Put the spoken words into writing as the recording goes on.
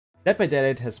Dead by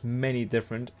Daylight has many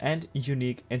different and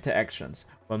unique interactions.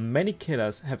 While many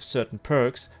killers have certain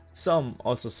perks, some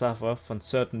also suffer from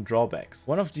certain drawbacks.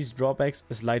 One of these drawbacks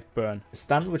is Lightburn, a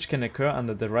stun which can occur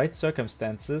under the right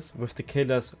circumstances with the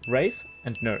killer's Wraith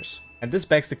and Nurse. And this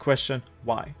begs the question,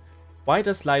 why? Why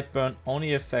does Lightburn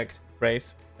only affect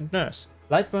Wraith and Nurse?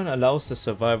 Lightburn allows the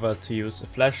survivor to use a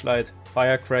flashlight,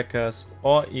 firecrackers,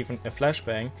 or even a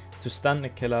flashbang to stun a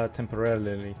killer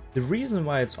temporarily. The reason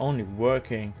why it's only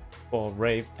working for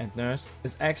Wraith and Nurse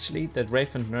is actually that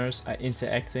Wraith and Nurse are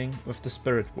interacting with the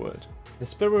spirit world. The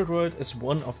spirit world is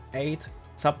one of 8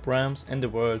 sub-realms in the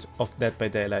world of Dead by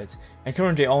Daylight, and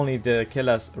currently only the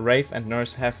killers Wraith and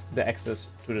Nurse have the access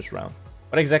to this realm.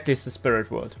 What exactly is the spirit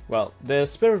world? Well, the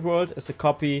spirit world is a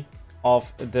copy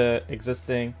of the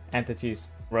existing entity's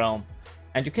realm,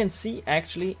 and you can see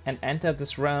actually and enter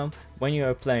this realm when you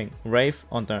are playing Wraith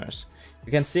or Nurse.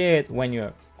 You can see it when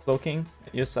you're cloaking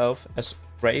yourself as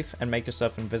Wraith and make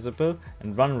yourself invisible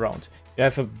and run around. You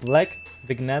have a black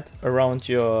vignette around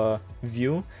your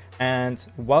view, and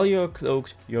while you're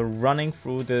cloaked, you're running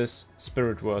through this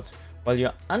spirit world. While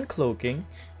you're uncloaking,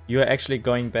 you're actually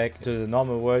going back to the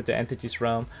normal world, the entity's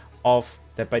realm of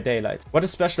Dead by Daylight. What is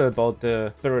special about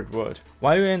the spirit world?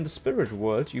 While you're in the spirit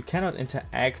world, you cannot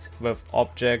interact with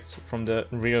objects from the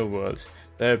real world.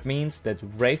 That means that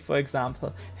Wraith, for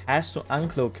example, has to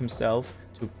uncloak himself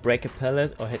to break a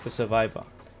pallet or hit the survivor.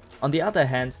 On the other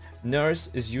hand,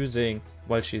 Nurse is using,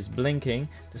 while she's blinking,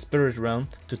 the spirit realm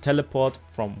to teleport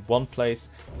from one place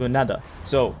to another.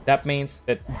 So that means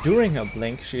that during her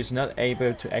blink, she is not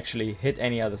able to actually hit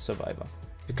any other survivor.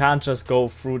 She can't just go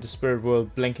through the spirit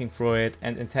world, blinking through it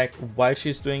and attack while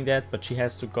she's doing that, but she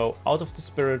has to go out of the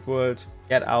spirit world,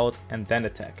 get out and then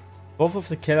attack. Both of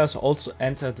the killers also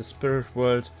enter the spirit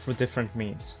world through different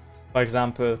means. For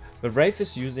example, the Wraith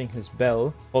is using his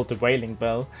bell, called the Wailing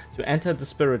Bell, to enter the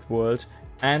spirit world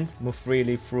and move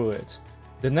freely through it.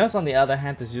 The Nurse, on the other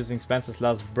hand, is using Spencer's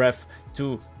Last Breath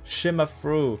to shimmer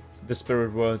through the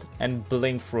spirit world and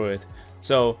blink through it.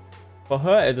 So for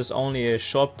her it is only a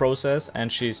short process, and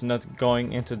she's not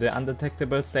going into the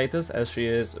undetectable status as she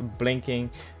is blinking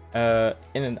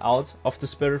in and out of the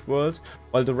spirit world,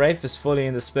 while the Wraith is fully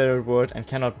in the spirit world and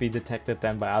cannot be detected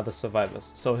then by other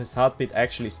survivors, so his heartbeat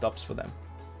actually stops for them.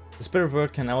 The spirit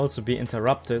world can also be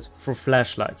interrupted through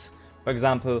flashlights. For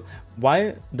example,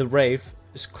 while the Wraith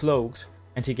is cloaked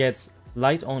and he gets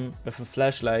light on with a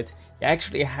flashlight, he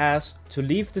actually has to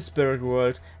leave the spirit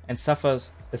world and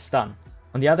suffers a stun.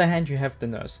 On the other hand, you have the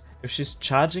Nurse. If she's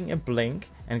charging a blink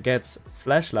and gets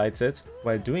flashlighted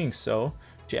while doing so,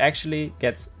 she actually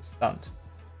gets stunned.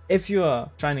 If you are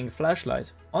shining a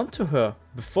flashlight onto her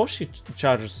before she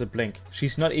charges the blink,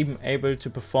 she's not even able to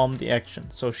perform the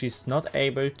action, so she's not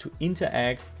able to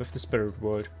interact with the spirit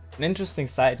world. An interesting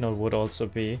side note would also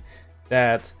be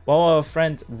that while our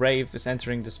friend Wraith is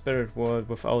entering the spirit world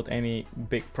without any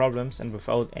big problems and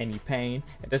without any pain,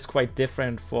 it is quite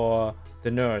different for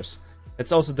the Nurse.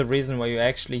 That's also the reason why you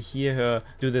actually hear her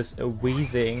do this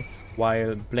wheezing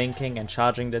while blinking and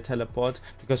charging the teleport,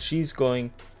 because she's going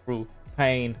through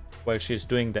pain while she's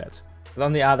doing that. But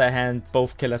on the other hand,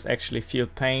 both killers actually feel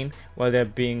pain while they're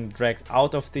being dragged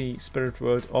out of the spirit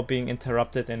world or being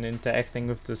interrupted and interacting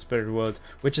with the spirit world,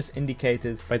 which is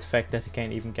indicated by the fact that they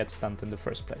can't even get stunned in the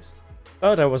first place.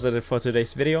 So that was it for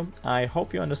today's video. I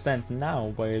hope you understand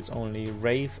now why it's only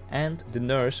Wraith and the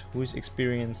Nurse who is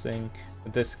experiencing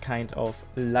this kind of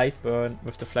light burn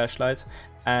with the flashlight.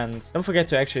 And don't forget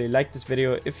to actually like this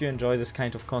video if you enjoy this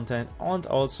kind of content, and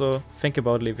also think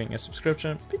about leaving a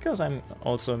subscription, because I'm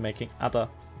also making other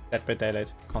Dead by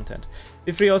Daylight content.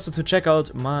 Feel free also to check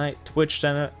out my Twitch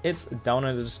channel, it's down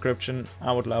in the description.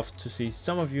 I would love to see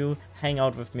some of you hang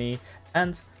out with me,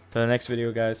 and till the next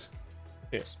video guys,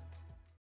 cheers.